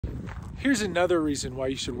Here's another reason why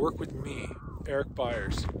you should work with me, Erik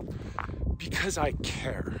Byers, because I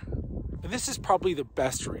care. And this is probably the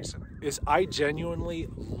best reason, is I genuinely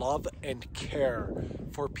love and care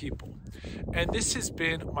for people. And this has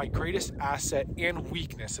been my greatest asset and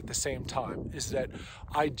weakness at the same time, is that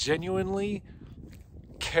I genuinely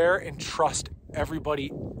care and trust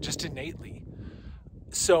everybody just innately.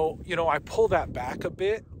 So, I pull that back a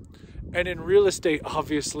bit. And in real estate,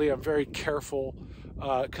 obviously, I'm very careful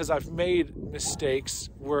because I've made mistakes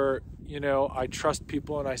where, I trust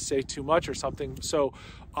people and I say too much or something. So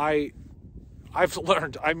I've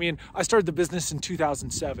learned. I started the business in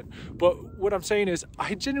 2007. But what I'm saying is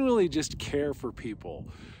I genuinely just care for people,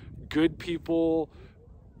 good people,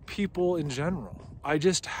 people in general. I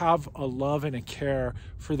just have a love and a care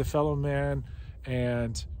for the fellow man,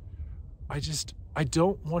 and I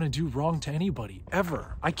don't want to do wrong to anybody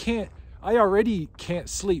ever. I already can't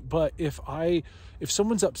sleep, but if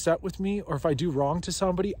someone's upset with me or if I do wrong to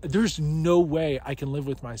somebody, there's no way I can live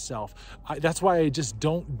with myself. That's why I just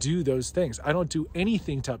don't do those things. I don't do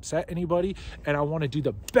anything to upset anybody, and I want to do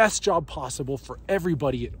the best job possible for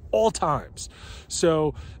everybody at all times.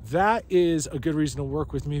 So that is a good reason to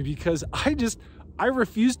work with me, because I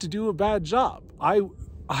refuse to do a bad job. I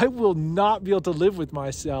will not be able to live with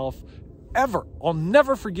myself ever. I'll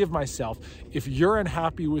never forgive myself if you're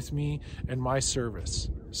unhappy with me and my service.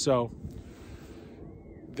 So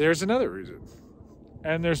there's another reason,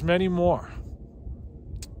 and there's many more.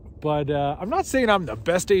 But I'm not saying I'm the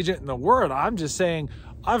best agent in the world. I'm just saying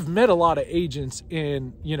I've met a lot of agents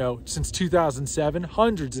since 2007,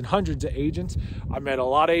 hundreds and hundreds of agents. I met a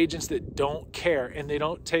lot of agents that don't care, and they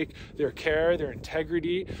don't take their care, their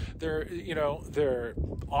integrity, their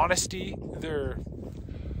honesty, their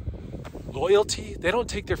loyalty. They don't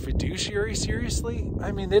take their fiduciary seriously.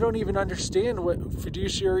 They don't even understand what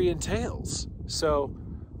fiduciary entails. So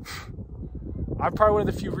I'm probably one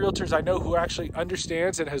of the few realtors I know who actually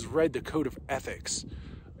understands and has read the code of ethics.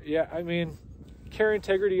 Yeah, care,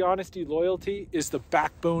 integrity, honesty, loyalty is the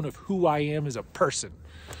backbone of who I am as a person.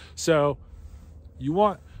 So you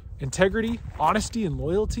want integrity, honesty, and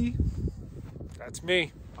loyalty? That's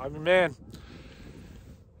me. I'm your man.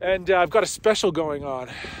 And I've got a special going on.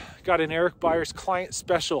 Got an Erik Byers client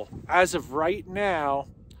special. As of right now,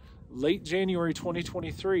 late January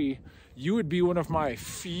 2023, you would be one of my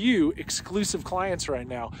few exclusive clients right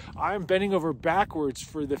now. I'm bending over backwards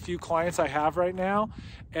for the few clients I have right now,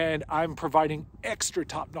 and I'm providing extra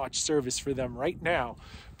top-notch service for them right now.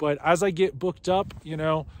 But as I get booked up,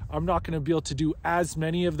 I'm not going to be able to do as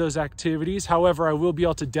many of those activities. However, I will be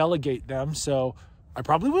able to delegate them, so I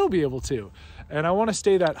probably will be able to. And I want to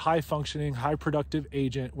stay that high-functioning, high-productive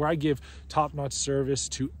agent where I give top-notch service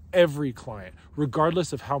to every client,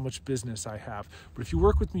 regardless of how much business I have. But if you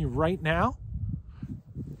work with me right now,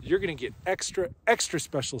 you're going to get extra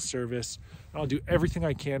special service. And I'll do everything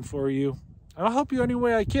I can for you. And I'll help you any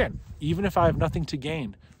way I can, even if I have nothing to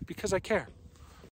gain, because I care.